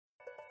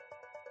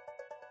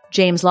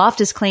James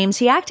Loftis claims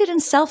he acted in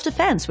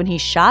self-defense when he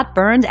shot,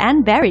 burned,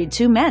 and buried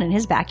 2 men in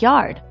his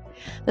backyard.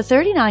 The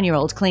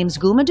 39-year-old claims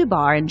Guma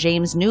Dubar and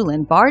James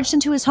Newland barged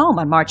into his home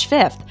on March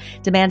 5th,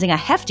 demanding a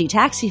hefty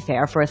taxi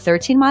fare for a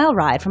 13-mile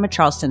ride from a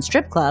Charleston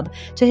strip club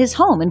to his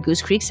home in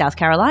Goose Creek, South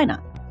Carolina.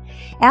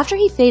 After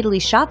he fatally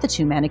shot the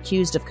 2 men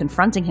accused of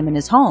confronting him in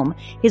his home,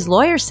 his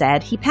lawyer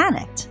said he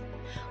panicked.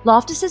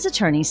 Loftis'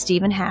 attorney,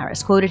 Stephen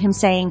Harris, quoted him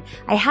saying,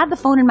 "I had the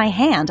phone in my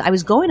hand, I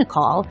was going to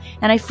call,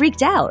 and I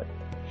freaked out."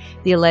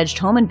 The alleged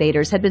home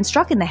invaders had been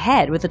struck in the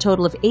head with a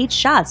total of 8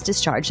 shots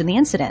discharged in the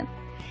incident.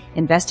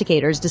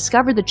 Investigators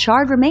discovered the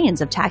charred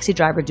remains of taxi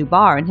driver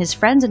Dubar and his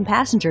friend and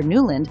passenger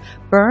Newland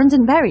burned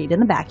and buried in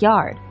the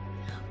backyard.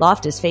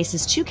 Loftis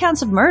faces 2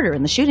 counts of murder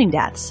in the shooting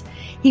deaths.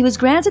 He was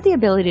granted the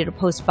ability to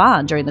post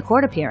bond during the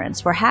court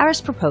appearance, where Harris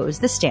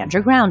proposed the stand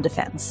your ground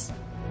defense.